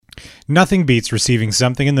Nothing beats receiving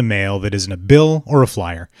something in the mail that isn't a bill or a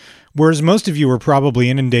flyer. Whereas most of you are probably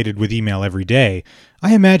inundated with email every day,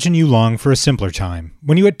 I imagine you long for a simpler time,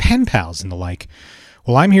 when you had pen pals and the like.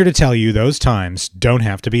 Well, I'm here to tell you those times don't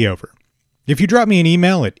have to be over. If you drop me an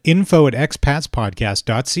email at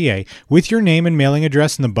info@expatspodcast.ca with your name and mailing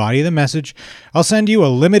address in the body of the message, I'll send you a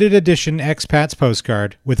limited edition Expats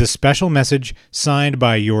postcard with a special message signed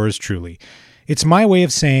by yours truly. It's my way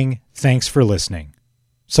of saying thanks for listening.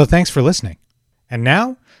 So thanks for listening. And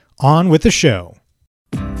now, on with the show.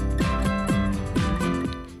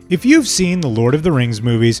 If you've seen the Lord of the Rings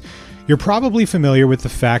movies, you're probably familiar with the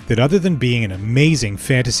fact that other than being an amazing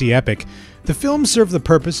fantasy epic, the films serve the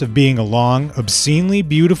purpose of being a long, obscenely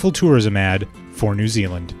beautiful tourism ad for New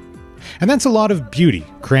Zealand. And that's a lot of beauty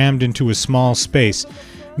crammed into a small space.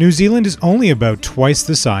 New Zealand is only about twice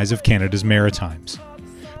the size of Canada's Maritimes.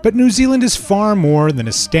 But New Zealand is far more than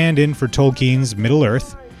a stand-in for Tolkien's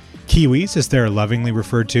Middle-earth. Kiwis, as they're lovingly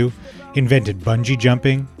referred to, invented bungee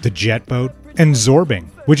jumping, the jet boat, and zorbing,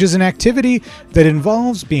 which is an activity that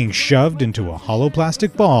involves being shoved into a hollow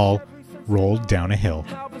plastic ball rolled down a hill.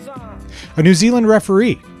 A New Zealand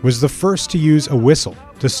referee was the first to use a whistle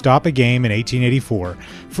to stop a game in 1884,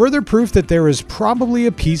 further proof that there is probably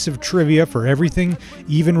a piece of trivia for everything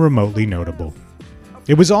even remotely notable.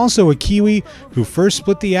 It was also a Kiwi who first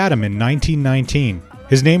split the atom in 1919.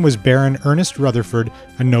 His name was Baron Ernest Rutherford,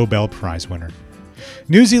 a Nobel Prize winner.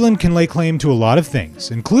 New Zealand can lay claim to a lot of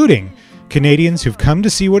things, including Canadians who've come to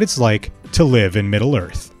see what it's like to live in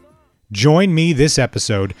Middle-earth. Join me this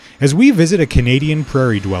episode as we visit a Canadian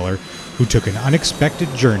prairie dweller who took an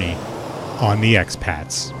unexpected journey on the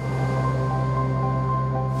Expats.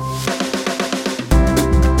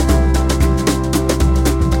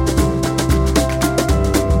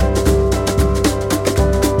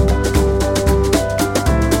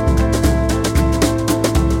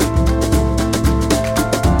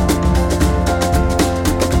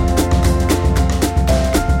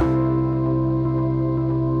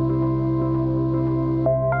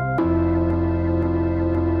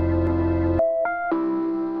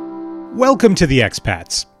 Welcome to the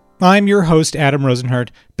Expats. I'm your host, Adam Rosenhart,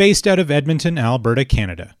 based out of Edmonton, Alberta,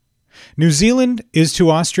 Canada. New Zealand is to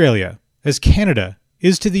Australia as Canada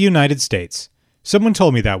is to the United States. Someone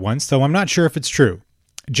told me that once, though I'm not sure if it's true.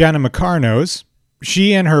 Jana McCarr knows.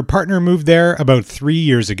 She and her partner moved there about 3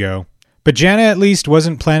 years ago. But Jana at least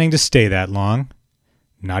wasn't planning to stay that long.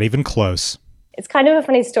 Not even close. It's kind of a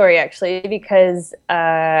funny story, actually, because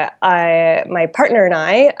my partner and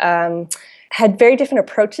I had very different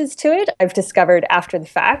approaches to it. I've discovered after the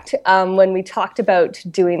fact, when we talked about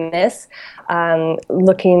doing this,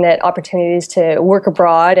 looking at opportunities to work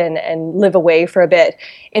abroad and live away for a bit.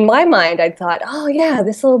 In my mind, I thought, oh yeah,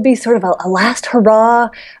 this will be sort of a last hurrah,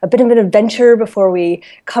 a bit of an adventure before we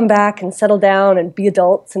come back and settle down and be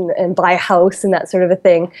adults and buy a house and that sort of a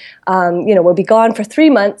thing. We'll be gone for 3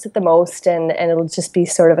 months at the most, and it'll just be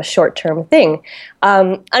sort of a short-term thing.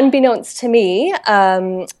 Unbeknownst to me,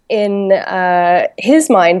 in his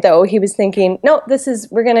mind, though, he was thinking, no,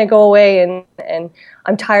 we're going to go away, and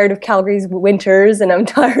I'm tired of Calgary's winters, and I'm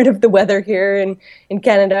tired of the weather here in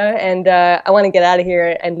Canada, and I want to get out of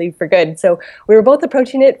here and leave for good. So we were both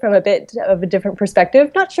approaching it from a bit of a different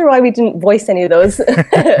perspective. Not sure why we didn't voice any of those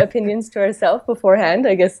opinions to ourselves beforehand.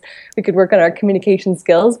 I guess we could work on our communication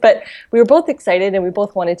skills, but we were both excited, and we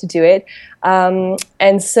both wanted to do it.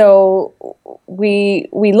 And so we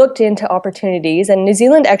looked into opportunities, and New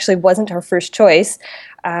Zealand actually wasn't our first choice.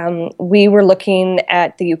 We were looking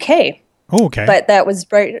at the UK. Oh, okay. But that was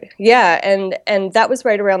right, yeah, and that was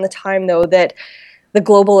right around the time, though, that the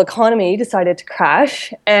global economy decided to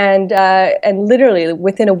crash, and literally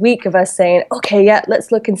within a week of us saying, okay, yeah,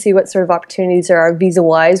 let's look and see what sort of opportunities there are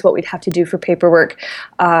visa-wise, what we'd have to do for paperwork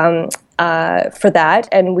for that,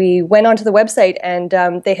 and we went onto the website, and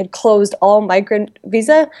they had closed all migrant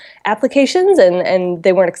visa applications, and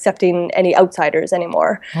they weren't accepting any outsiders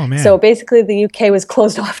anymore. Oh, man. So basically the UK was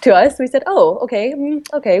closed off to us. We said, oh,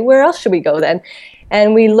 okay, where else should we go then?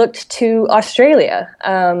 And we looked to Australia.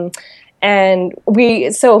 And we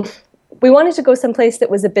wanted to go someplace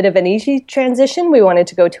that was a bit of an easy transition. We wanted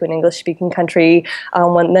to go to an English-speaking country,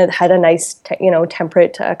 one that had a nice,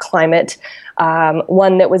 temperate climate,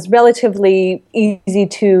 one that was relatively easy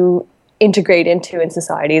to integrate into in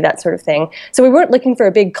society, that sort of thing. So we weren't looking for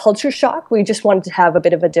a big culture shock. We just wanted to have a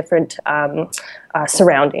bit of a different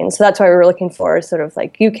surrounding. So that's why we were looking for sort of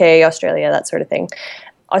like UK, Australia, that sort of thing.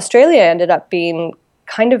 Australia ended up being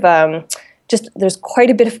kind of there's quite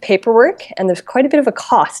a bit of paperwork, and there's quite a bit of a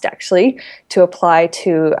cost, actually, to apply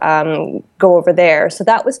to go over there. So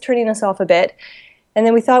that was turning us off a bit. And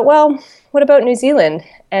then we thought, well, what about New Zealand?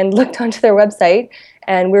 And looked onto their website,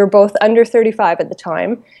 and we were both under 35 at the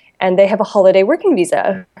time. And they have a holiday working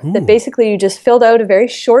visa that basically you just filled out a very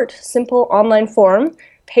short, simple online form,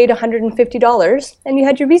 paid $150, and you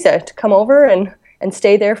had your visa to come over and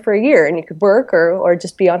stay there for a year. And you could work or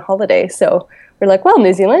just be on holiday. So we're like, well,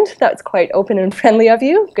 New Zealand, that's quite open and friendly of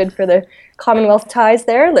you. Good for the Commonwealth ties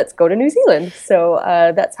there. Let's go to New Zealand. So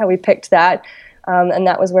that's how we picked that. And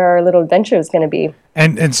that was where our little adventure was going to be.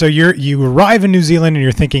 And so you arrive in New Zealand and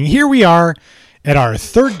you're thinking, here we are at our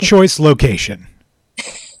third choice location.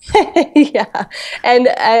 Yeah, and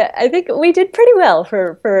I think we did pretty well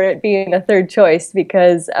for it being a third choice,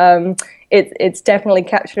 because it's definitely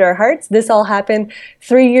captured our hearts. This all happened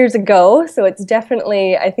 3 years ago, so it's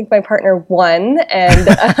definitely, I think my partner won, and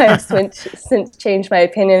I've since changed my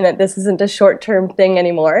opinion that this isn't a short-term thing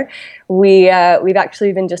anymore. We've actually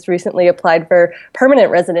even just recently applied for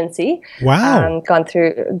permanent residency. Wow. Going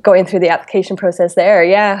through the application process there,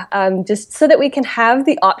 yeah, just so that we can have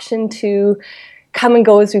the option to come and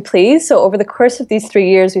go as we please. So over the course of these 3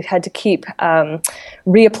 years, we've had to keep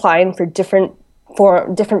reapplying for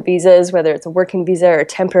different visas, whether it's a working visa or a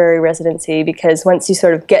temporary residency, because once you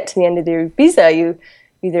sort of get to the end of your visa, you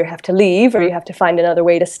either have to leave or you have to find another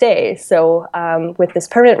way to stay. So with this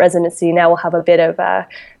permanent residency, now we'll have a bit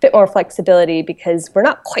more flexibility, because we're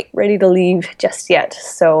not quite ready to leave just yet.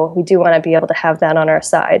 So we do want to be able to have that on our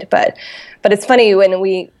side. But it's funny, when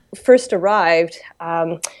we first arrived,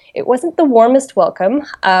 it wasn't the warmest welcome.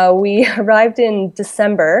 We arrived in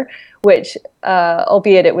December, which,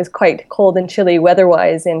 albeit it was quite cold and chilly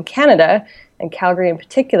weather-wise in Canada, and Calgary in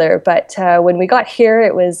particular, but when we got here,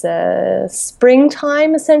 it was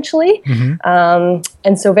springtime, essentially,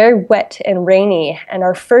 and so very wet and rainy. And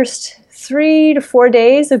our first 3 to 4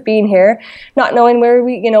 days of being here, not knowing where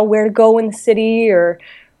to go in the city, and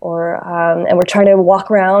we're trying to walk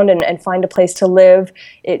around and find a place to live.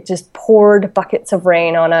 It just poured buckets of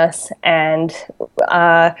rain on us, and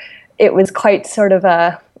it was quite sort of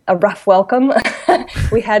a rough welcome.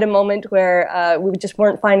 We had a moment where we just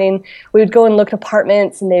weren't finding. We would go and look at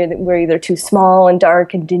apartments, and they were either too small and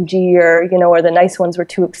dark and dingy, or the nice ones were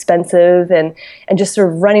too expensive, and just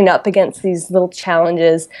sort of running up against these little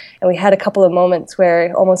challenges. And we had a couple of moments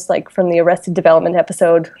where, almost like from the Arrested Development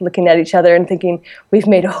episode, looking at each other and thinking, we've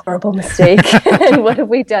made a horrible mistake, and what have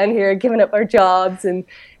we done here? Given up our jobs, and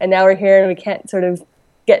now we're here and we can't sort of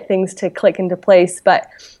get things to click into place. But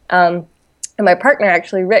and my partner,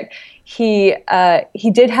 actually, Rick, he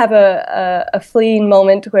did have a fleeting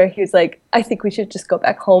moment where he was like, I think we should just go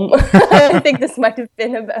back home. I think this might have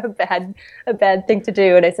been a bad thing to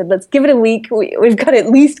do. And I said, let's give it a week. We've got to at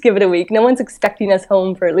least give it a week. No one's expecting us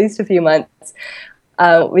home for at least a few months.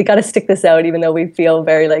 We got to stick this out, even though we feel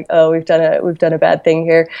very like, oh, we've done a bad thing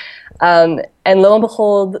here. And lo and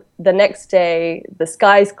behold, the next day, the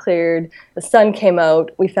skies cleared, the sun came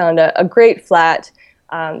out. We found a great flat.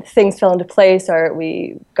 Things fell into place.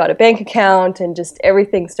 We got a bank account, and just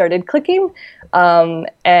everything started clicking.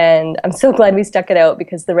 And I'm so glad we stuck it out,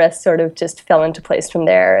 because the rest sort of just fell into place from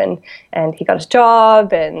there. And he got a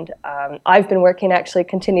job, and I've been working, actually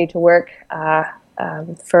continued to work. I'm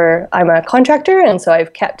a contractor, and so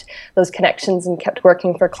I've kept those connections and kept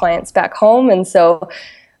working for clients back home. And so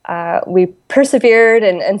we persevered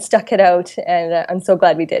and stuck it out, and I'm so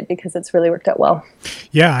glad we did, because it's really worked out well.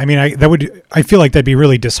 Yeah, I mean, I feel like that'd be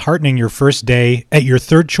really disheartening your first day at your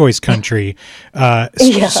third choice country,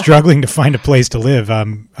 struggling to find a place to live.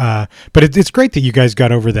 But it's great that you guys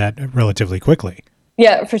got over that relatively quickly.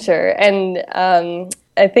 Yeah, for sure, and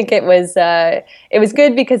I think it was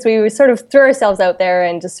good, because we sort of threw ourselves out there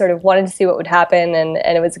and just sort of wanted to see what would happen, and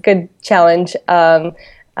it was a good challenge.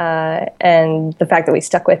 And the fact that we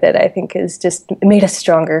stuck with it, I think, is just made us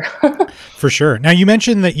stronger. For sure. Now, you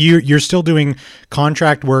mentioned that you're still doing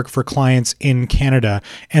contract work for clients in Canada,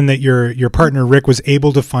 and that your partner Rick was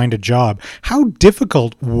able to find a job. How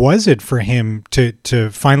difficult was it for him to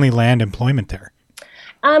finally land employment there?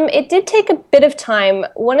 It did take a bit of time.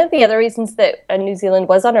 One of the other reasons that New Zealand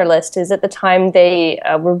was on our list is, at the time, they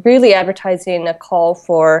were really advertising a call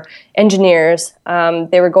for engineers.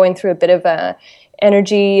 They were going through a bit of a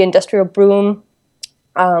energy industrial boom,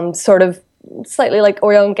 sort of slightly like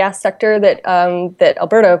oil and gas sector that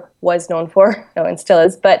Alberta was known for, and still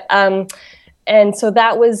is. But and so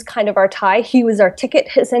that was kind of our tie. He was our ticket,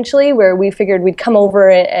 essentially, where we figured we'd come over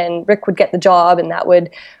and Rick would get the job, and that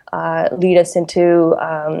would lead us into,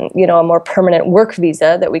 a more permanent work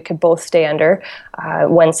visa that we could both stay under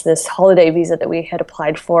once this holiday visa that we had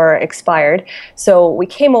applied for expired. So we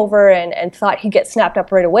came over and thought he'd get snapped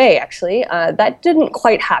up right away, actually. That didn't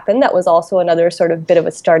quite happen. That was also another sort of bit of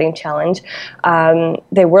a starting challenge.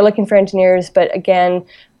 They were looking for engineers, but again,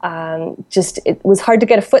 it was hard to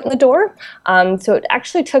get a foot in the door. So it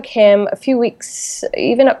actually took him a few weeks,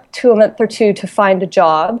 even up to a month or two, to find a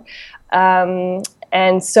job.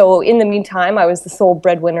 And so in the meantime, I was the sole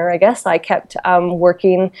breadwinner, I guess. I kept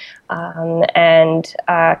working and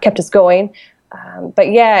kept us going.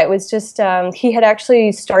 But yeah, it was just, he had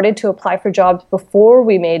actually started to apply for jobs before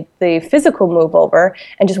we made the physical move over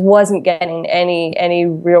and just wasn't getting any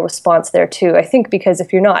real response there too. I think because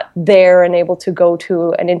if you're not there and able to go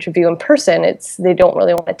to an interview in person, they don't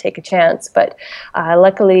really want to take a chance. But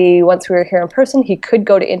luckily, once we were here in person, he could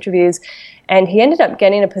go to interviews, and he ended up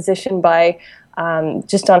getting a position by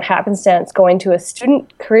just on happenstance going to a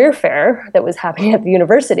student career fair that was happening at the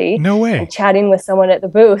university. No way. And chatting with someone at the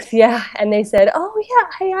booth. Yeah. And they said, oh, yeah,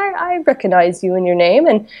 hey, I recognize you and your name.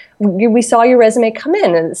 And we saw your resume come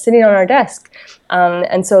in and it's sitting on our desk.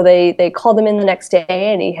 And so they called him in the next day,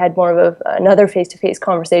 and he had more of another face-to-face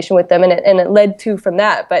conversation with them. And it led to from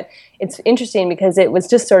that. But it's interesting because it was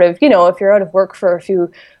just sort of, if you're out of work for a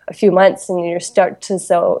few months and you start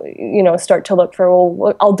to look for,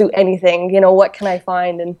 well, I'll do anything, what can I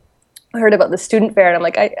find? And I heard about the student fair, and I'm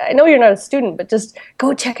like, I know you're not a student, but just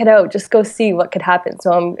go check it out, just go see what could happen.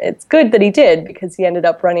 So it's good that he did, because he ended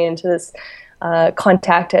up running into this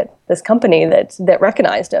contact at this company that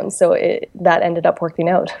recognized him. So that ended up working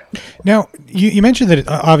out. Now, you mentioned that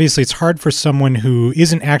obviously it's hard for someone who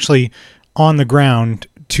isn't actually on the ground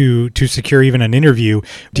to secure even an interview.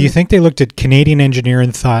 Do you think they looked at Canadian engineer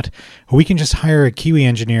and thought, we can just hire a Kiwi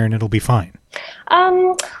engineer and it'll be fine?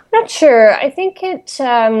 Not sure. I think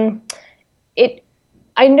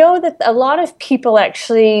I know that a lot of people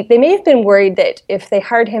actually, they may have been worried that if they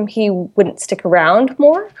hired him, he wouldn't stick around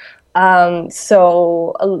more.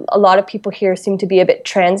 So a lot of people here seem to be a bit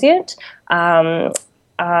transient.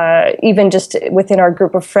 Even just within our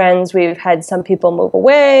group of friends, we've had some people move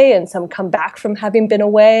away and some come back from having been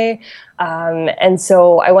away. And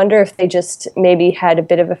so I wonder if they just maybe had a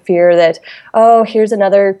bit of a fear that, oh, here's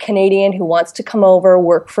another Canadian who wants to come over,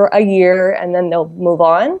 work for a year, and then they'll move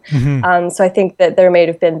on. Mm-hmm. So I think that there may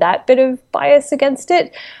have been that bit of bias against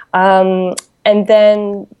it. And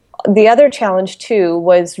then the other challenge, too,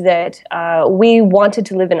 was that we wanted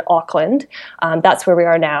to live in Auckland. That's where we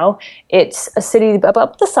are now. It's a city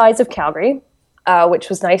about the size of Calgary, which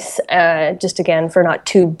was nice, just again, for not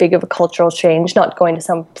too big of a cultural change, not going to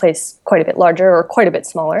some place quite a bit larger or quite a bit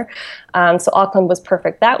smaller. So Auckland was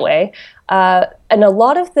perfect that way. And a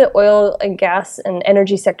lot of the oil and gas and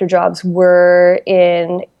energy sector jobs were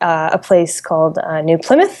in a place called New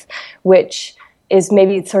Plymouth, which is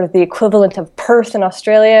maybe sort of the equivalent of Perth in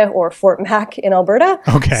Australia or Fort Mac in Alberta.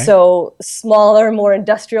 Okay. So smaller, more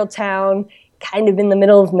industrial town, kind of in the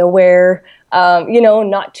middle of nowhere,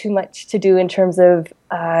 not too much to do in terms of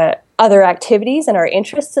other activities and our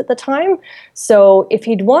interests at the time. So if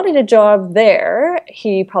he'd wanted a job there,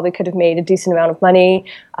 he probably could have made a decent amount of money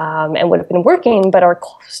and would have been working, but our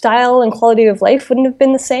style and quality of life wouldn't have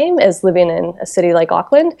been the same as living in a city like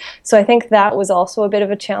Auckland. So I think that was also a bit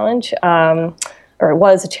of a challenge. Or it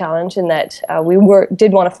was a challenge in that we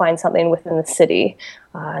did want to find something within the city.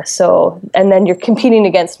 And then you're competing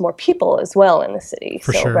against more people as well in the city,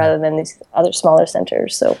 For sure. rather than these other smaller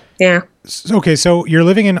centers. So, yeah. Okay, so you're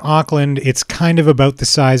living in Auckland. It's kind of about the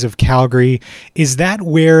size of Calgary. Is that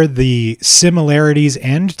where the similarities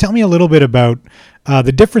end? Tell me a little bit about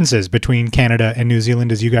the differences between Canada and New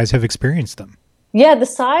Zealand as you guys have experienced them. Yeah, the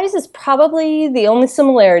size is probably the only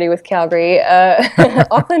similarity with Calgary.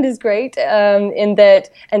 Auckland is great in that,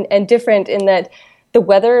 and different in that the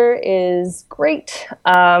weather is great.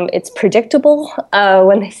 It's predictable.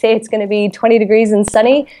 When they say it's going to be 20 degrees and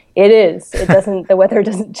sunny, it is. The weather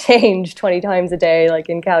doesn't change 20 times a day like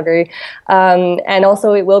in Calgary. And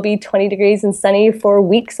also it will be 20 degrees and sunny for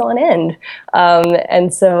weeks on end.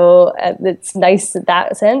 And so it's nice in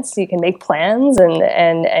that sense. You can make plans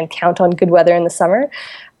and count on good weather in the summer.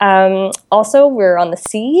 Also, we're on the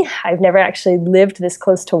sea. I've never actually lived this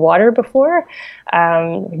close to water before.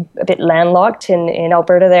 A bit landlocked in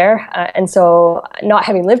Alberta there. And so not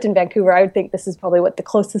having lived in Vancouver, I would think this is probably what the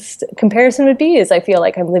closest comparison would be, is I feel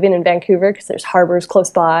like I'm living in Vancouver because there's harbors close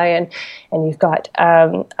by and you've got,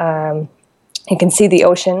 you can see the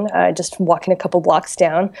ocean just walking a couple blocks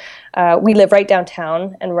down. We live right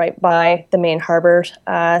downtown and right by the main harbor.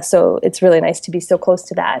 So it's really nice to be so close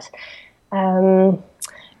to that.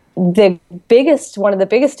 one of the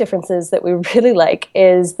biggest differences that we really like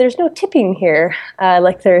is there's no tipping here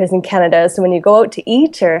like there is in Canada. So when you go out to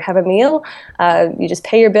eat or have a meal, you just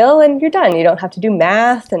pay your bill and you're done. You don't have to do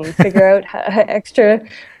math and figure out extra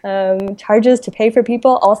charges to pay for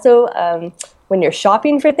people. Also, when you're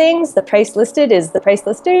shopping for things, the price listed is the price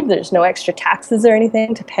listed. There's no extra taxes or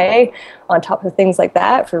anything to pay on top of things like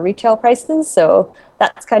that for retail prices. So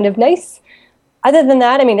that's kind of nice. Other than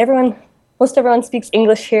that, I mean, most everyone speaks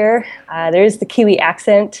English here. There's the Kiwi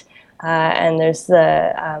accent, and there's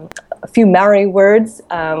a few Maori words,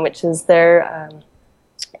 which is their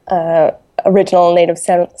original native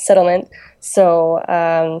settlement. So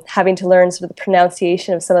having to learn sort of the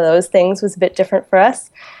pronunciation of some of those things was a bit different for us.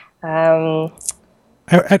 At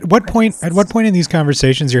what point in these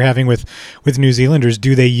conversations you're having with New Zealanders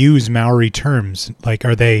do they use Maori terms? Like,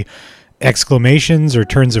 are they exclamations or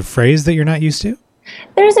turns of phrase that you're not used to?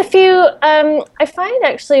 There's a few. I find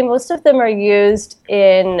actually most of them are used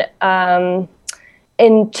in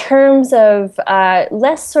terms of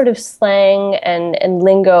less sort of slang and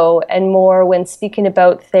lingo, and more when speaking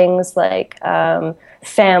about things like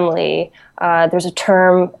family. There's a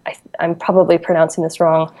term, I'm probably pronouncing this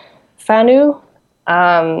wrong, whānau.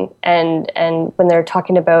 And when they're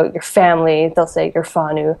talking about your family, they'll say your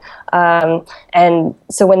whānau. And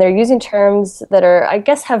so when they're using terms that are, I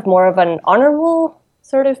guess, have more of an honorable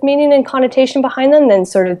sort of meaning and connotation behind them than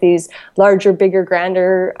sort of these larger, bigger,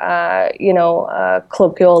 grander,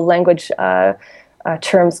 colloquial language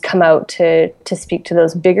terms come out to speak to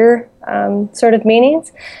those bigger sort of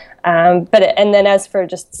meanings. And then as for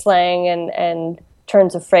just slang and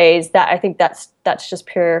turns of phrase, that I think that's just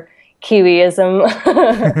pure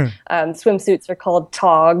Kiwiism. Swimsuits are called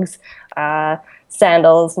togs.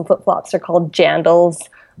 Sandals and flip-flops are called jandals.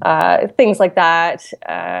 Things like that.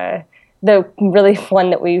 The really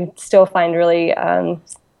one that we still find really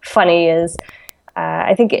funny is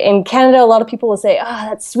I think in Canada a lot of people will say,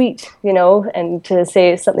 that's sweet, and to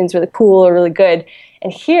say something's really cool or really good.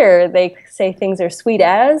 And here they say things are sweet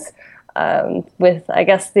as, with, I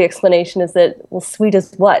guess the explanation is that, well, sweet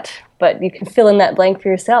as what? But you can fill in that blank for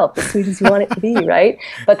yourself, as sweet as you want it to be, right?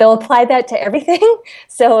 But they'll apply that to everything.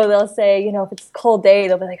 So they'll say, if it's a cold day,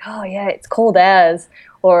 they'll be like, oh yeah, it's cold as,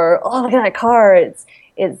 or oh, look at that car, it's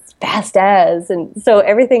fast as. And so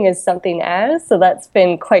everything is something as, so that's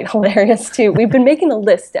been quite hilarious too. We've been making a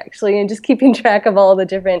list actually and just keeping track of all the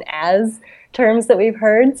different as terms that we've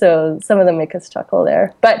heard, so some of them make us chuckle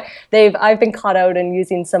there. But I've been caught out in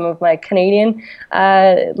using some of my Canadian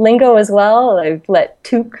lingo as well. I've let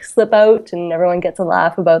toque slip out, and everyone gets a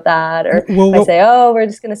laugh about that. Or I say, "Oh, we're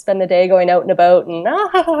just going to spend the day going out and about," and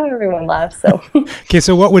everyone laughs. So okay,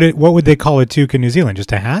 so what would they call a toque in New Zealand?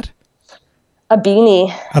 Just a hat? A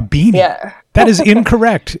beanie. A beanie. Yeah. That is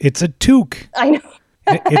incorrect. It's a toque. I know.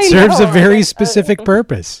 It serves a very specific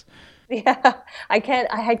purpose. Yeah, I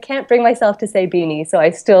can't bring myself to say beanie, so I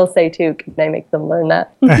still say toque, and I make them learn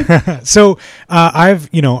that. So I've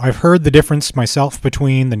heard the difference myself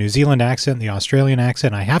between the New Zealand accent and the Australian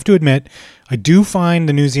accent. I have to admit, I do find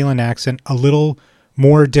the New Zealand accent a little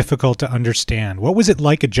more difficult to understand. What was it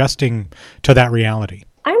like adjusting to that reality?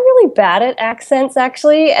 I'm really bad at accents,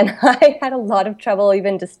 actually, and I had a lot of trouble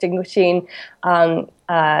even distinguishing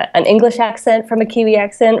an English accent from a Kiwi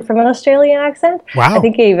accent from an Australian accent. Wow. I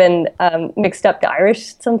think I even mixed up the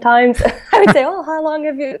Irish sometimes. I would say, "Oh, how long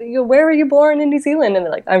have where were you born in New Zealand?" And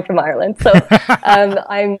they're like, "I'm from Ireland." So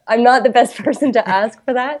I'm not the best person to ask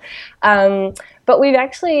for that. But we've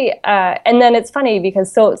actually, and then it's funny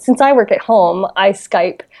because since I work at home, I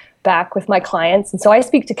Skype back with my clients, and so I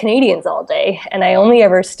speak to Canadians all day, and I only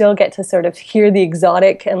ever still get to sort of hear the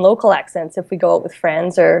exotic and local accents if we go out with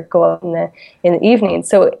friends or go out in the evening.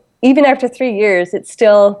 So even after 3 years, I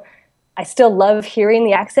still love hearing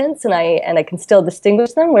the accents, and I can still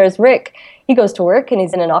distinguish them. Whereas Rick, he goes to work and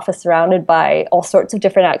he's in an office surrounded by all sorts of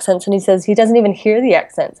different accents, and he says he doesn't even hear the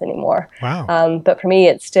accents anymore. Wow. But for me,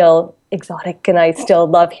 it's still exotic, and I still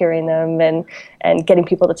love hearing them and getting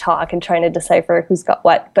people to talk and trying to decipher who's got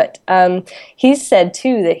what. But he's said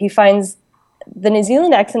too that he finds the New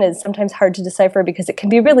Zealand accent is sometimes hard to decipher because it can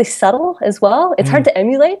be really subtle as well. It's hard to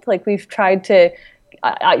emulate. Like we've tried to,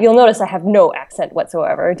 you'll notice I have no accent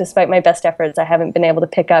whatsoever. Despite my best efforts, I haven't been able to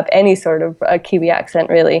pick up any sort of Kiwi accent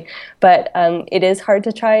really. But it is hard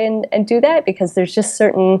to try and do that because there's just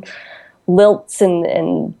certain lilts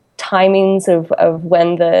and timings of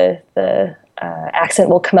when the accent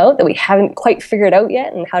will come out that we haven't quite figured out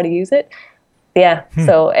yet and how to use it. Yeah,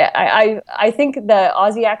 so I think the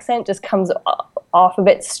Aussie accent just comes off a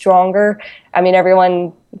bit stronger. I mean,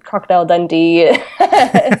 everyone, Crocodile Dundee,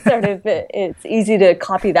 it's easy to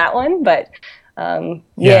copy that one, but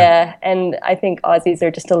Yeah, and I think Aussies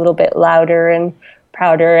are just a little bit louder and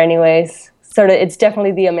prouder anyways. Sort of, it's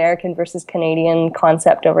definitely the American versus Canadian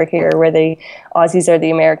concept over here, where the Aussies are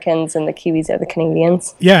the Americans and the Kiwis are the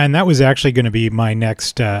Canadians. Yeah, and that was actually going to be my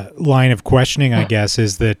next line of questioning, I guess,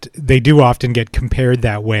 is that they do often get compared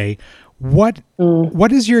that way. What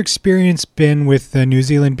has your experience been with the New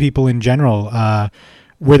Zealand people in general?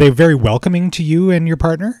 Were they very welcoming to you and your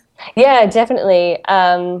partner? Yeah, definitely.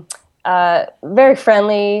 Very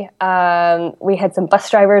friendly. We had some bus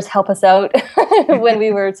drivers help us out when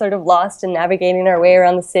we were sort of lost and navigating our way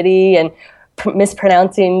around the city and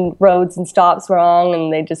mispronouncing roads and stops wrong,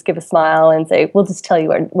 and they just give a smile and say, we'll just tell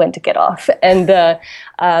you when to get off, and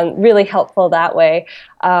really helpful that way.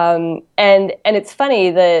 And it's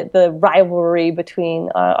funny, the rivalry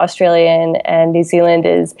between Australia and New Zealand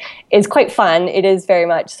is quite fun. It is very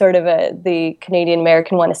much sort of the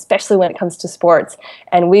Canadian-American one, especially when it comes to sports.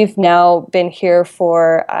 And we've now been here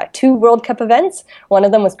for 2 World Cup events. One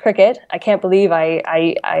of them was cricket. I can't believe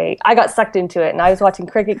I got sucked into it, and I was watching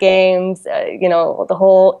cricket games, the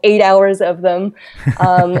whole 8 hours of them.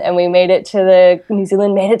 And we New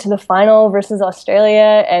Zealand made it to the final versus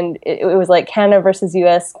Australia, and it was like Canada versus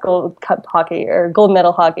US Gold Cup hockey or gold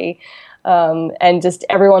medal hockey, and just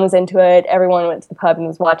everyone was into it. Everyone went to the pub and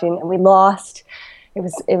was watching, and we lost. It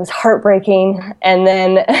was heartbreaking. And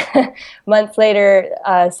then months later,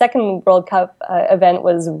 second World Cup event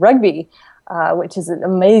was rugby, which is an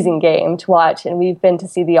amazing game to watch. And we've been to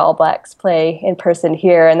see the All Blacks play in person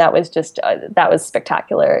here, and that was just that was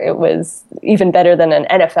spectacular. It was even better than an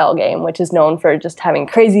NFL game, which is known for just having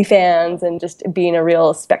crazy fans and just being a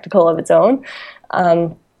real spectacle of its own.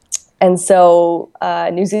 And so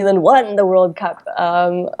New Zealand won the World Cup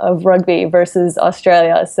of rugby versus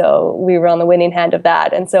Australia. So we were on the winning hand of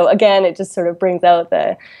that. And so again, it just sort of brings out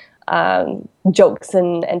the jokes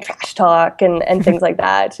and trash talk and things like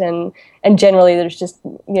that. And generally there's just,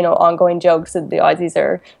 ongoing jokes that the Aussies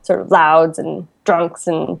are sort of louds and drunks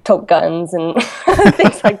and tote guns and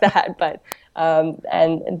things like that. But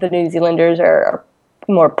and the New Zealanders are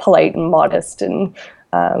more polite and modest and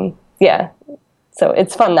so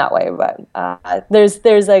it's fun that way, but there's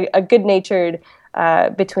a good-natured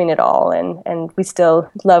between it all, and we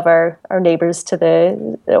still love our neighbors to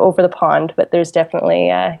the over the pond, but there's definitely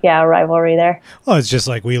a rivalry there. Well, it's just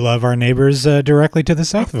like we love our neighbors directly to the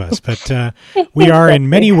south of us, but we are in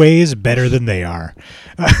many ways better than they are.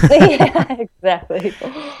 Yeah, exactly.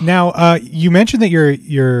 Now, you mentioned that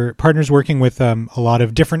your partner's working with a lot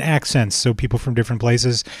of different accents, so people from different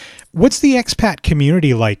places. What's the expat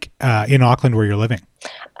community like in Auckland where you're living?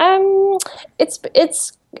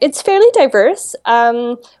 It's fairly diverse.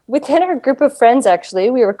 Within our group of friends, actually,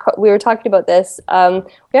 we were talking about this.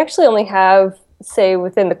 We actually only have, say,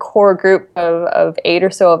 within the core group of 8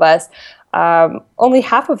 or so of us, only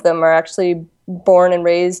half of them are actually born and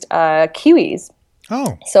raised Kiwis.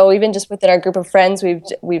 Oh. So even just within our group of friends,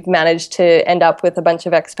 we've managed to end up with a bunch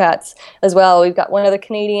of expats as well. We've got one other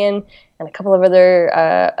Canadian and a couple of other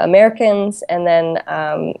Americans, and then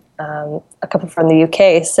a couple from the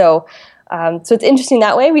UK. So it's interesting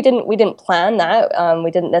that way. We didn't plan that.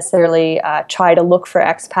 We didn't necessarily try to look for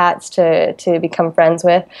expats to become friends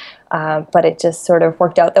with, but it just sort of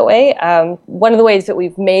worked out that way. One of the ways that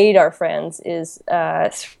we've made our friends is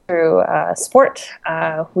through sport.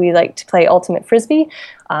 We like to play ultimate frisbee,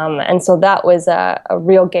 and so that was a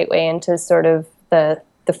real gateway into sort of the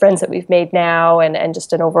friends that we've made now, and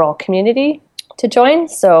just an overall community to join.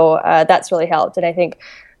 So that's really helped, and I think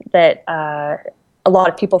that a lot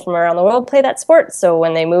of people from around the world play that sport. So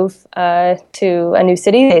when they move to a new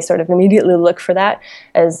city, they sort of immediately look for that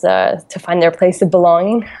as to find their place of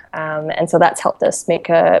belonging. And so that's helped us make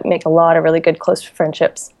a lot of really good close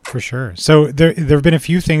friendships. For sure. So there have been a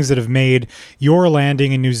few things that have made your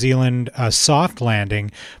landing in New Zealand a soft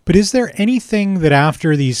landing. But is there anything that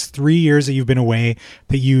after these 3 years that you've been away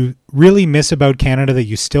that you really miss about Canada that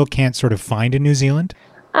you still can't sort of find in New Zealand?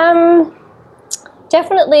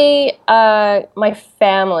 Definitely my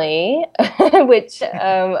family, which,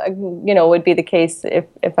 would be the case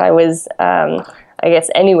if I was, I guess,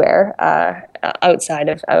 anywhere outside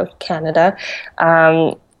of Canada.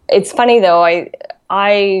 It's funny, though.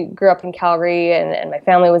 I grew up in Calgary and my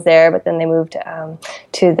family was there, but then they moved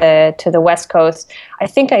to the West Coast. I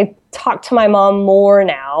think I talk to my mom more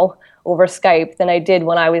now over Skype than I did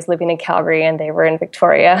when I was living in Calgary and they were in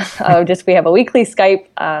Victoria. We have a weekly Skype.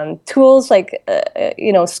 Tools like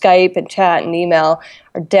Skype and chat and email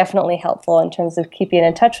are definitely helpful in terms of keeping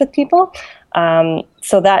in touch with people.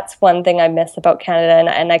 So that's one thing I miss about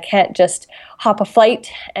Canada, and I can't just hop a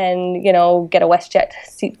flight and, get a WestJet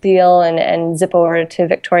seat deal and zip over to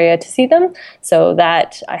Victoria to see them. So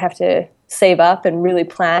that I have to save up and really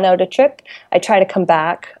plan out a trip. I try to come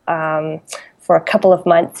back for a couple of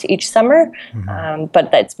months each summer,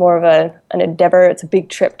 but that's more of an endeavor. It's a big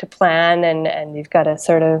trip to plan, and you've got to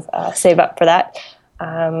sort of save up for that.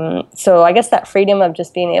 So I guess that freedom of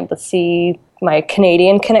just being able to see my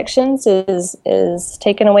Canadian connections is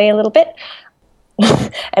taken away a little bit.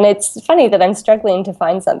 And it's funny that I'm struggling to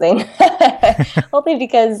find something, only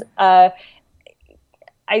because I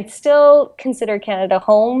still consider Canada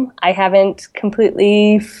home. I haven't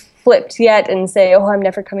completely flipped yet and say, oh, I'm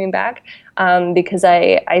never coming back, because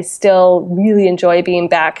I still really enjoy being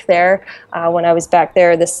back there. When I was back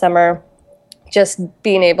there this summer, just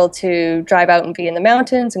being able to drive out and be in the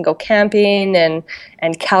mountains and go camping, and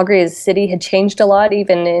Calgary as a city had changed a lot,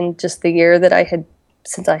 even in just the year that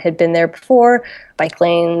since I had been there before, bike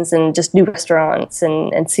lanes and just new restaurants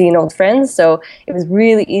and seeing old friends. So it was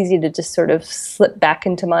really easy to just sort of slip back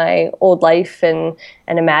into my old life and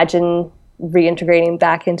imagine reintegrating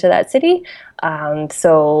back into that city.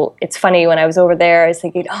 So it's funny, when I was over there, I was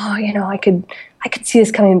thinking, oh, I could see us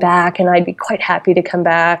coming back, and I'd be quite happy to come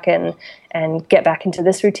back and get back into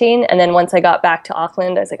this routine. And then once I got back to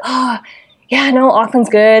Auckland, I was like, oh, yeah, no, Auckland's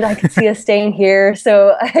good. I could see us staying here.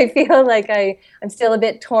 So I feel like I'm still a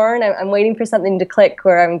bit torn. I'm waiting for something to click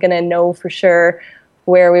where I'm going to know for sure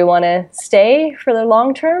where we want to stay for the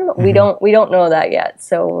long term. Mm-hmm. We don't know that yet.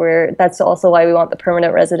 So that's also why we want the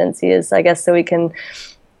permanent residency, is I guess so we can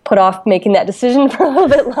put off making that decision for a little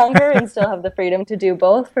bit longer and still have the freedom to do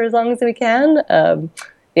both for as long as we can.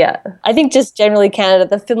 Yeah, I think just generally Canada,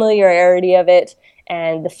 the familiarity of it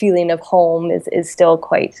and the feeling of home is still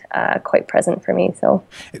quite present for me. So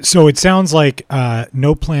it sounds like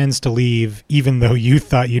no plans to leave, even though you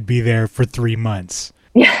thought you'd be there for 3 months.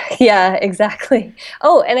 Yeah, exactly.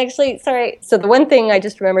 Oh, and actually, sorry. So the one thing I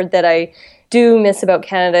just remembered that I do miss about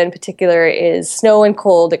Canada in particular is snow and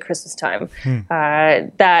cold at Christmas time.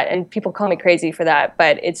 And people call me crazy for that,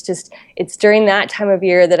 but it's during that time of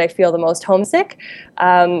year that I feel the most homesick.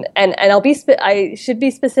 And I should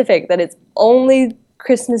be specific that it's only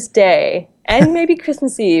Christmas Day and maybe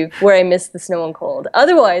Christmas Eve where I miss the snow and cold.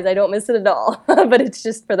 Otherwise, I don't miss it at all. But it's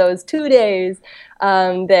just for those 2 days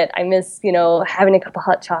that I miss, having a cup of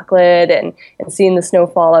hot chocolate and seeing the snow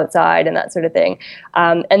fall outside and that sort of thing.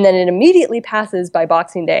 And then it immediately passes by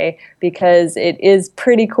Boxing Day, because it is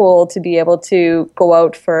pretty cool to be able to go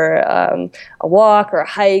out for a walk or a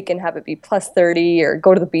hike and have it be plus 30, or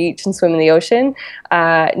go to the beach and swim in the ocean.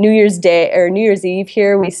 New Year's Day or New Year's Eve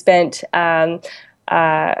here, we spent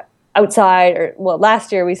outside,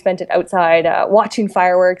 last year we spent it outside watching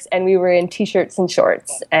fireworks, and we were in t-shirts and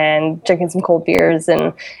shorts and drinking some cold beers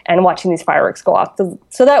and watching these fireworks go off.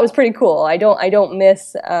 So that was pretty cool. I don't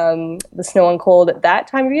miss the snow and cold at that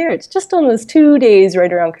time of year. It's just on those 2 days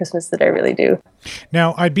right around Christmas that I really do.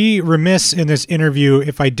 Now, I'd be remiss in this interview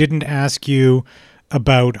if I didn't ask you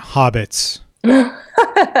about hobbits.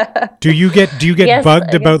 Do you get yes,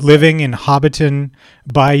 bugged about living in Hobbiton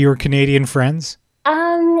by your Canadian friends?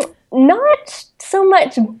 Not so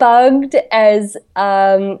much bugged as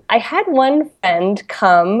I had one friend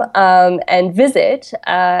come and visit,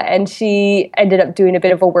 and she ended up doing a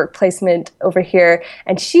bit of a work placement over here,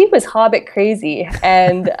 and she was Hobbit crazy,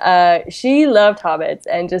 and she loved Hobbits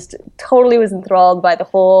and just totally was enthralled by that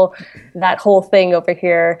whole thing over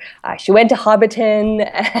here. She went to Hobbiton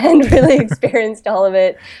and really experienced all of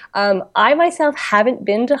it. I myself haven't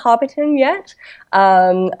been to Hobbiton yet.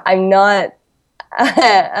 I'm not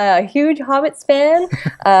a huge Hobbits fan.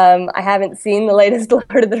 I haven't seen the latest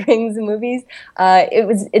Lord of the Rings movies.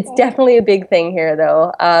 It's definitely a big thing here,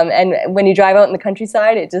 though. And when you drive out in the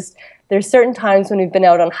countryside, there's certain times when we've been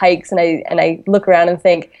out on hikes, and I look around and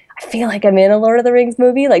think, I feel like I'm in a Lord of the Rings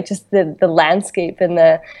movie. Like, just the landscape and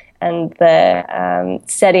the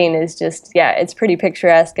setting is just, it's pretty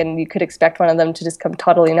picturesque, and you could expect one of them to just come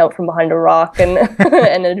toddling out from behind a rock and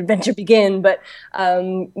and an adventure begin. But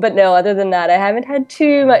no, other than that, I haven't had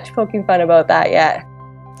too much poking fun about that yet.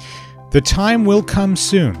 The time will come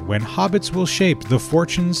soon when hobbits will shape the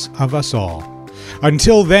fortunes of us all.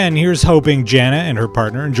 Until then, here's hoping Jana and her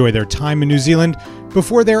partner enjoy their time in New Zealand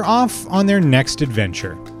before they're off on their next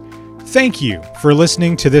adventure. Thank you for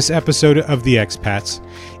listening to this episode of The Expats.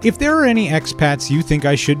 If there are any expats you think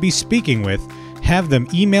I should be speaking with, have them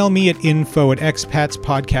email me at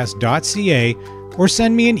info@expatspodcast.ca or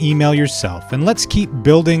send me an email yourself, and let's keep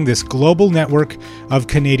building this global network of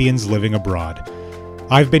Canadians living abroad.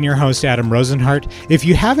 I've been your host, Adam Rosenhart. If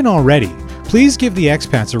you haven't already, please give the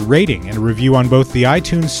Expats a rating and a review on both the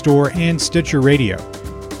iTunes Store and Stitcher Radio.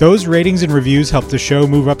 Those ratings and reviews help the show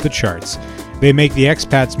move up the charts. They make the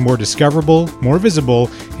Expats more discoverable, more visible,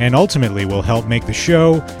 and ultimately will help make the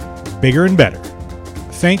show bigger and better.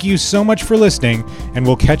 Thank you so much for listening, and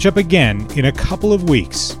we'll catch up again in a couple of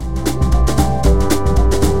weeks.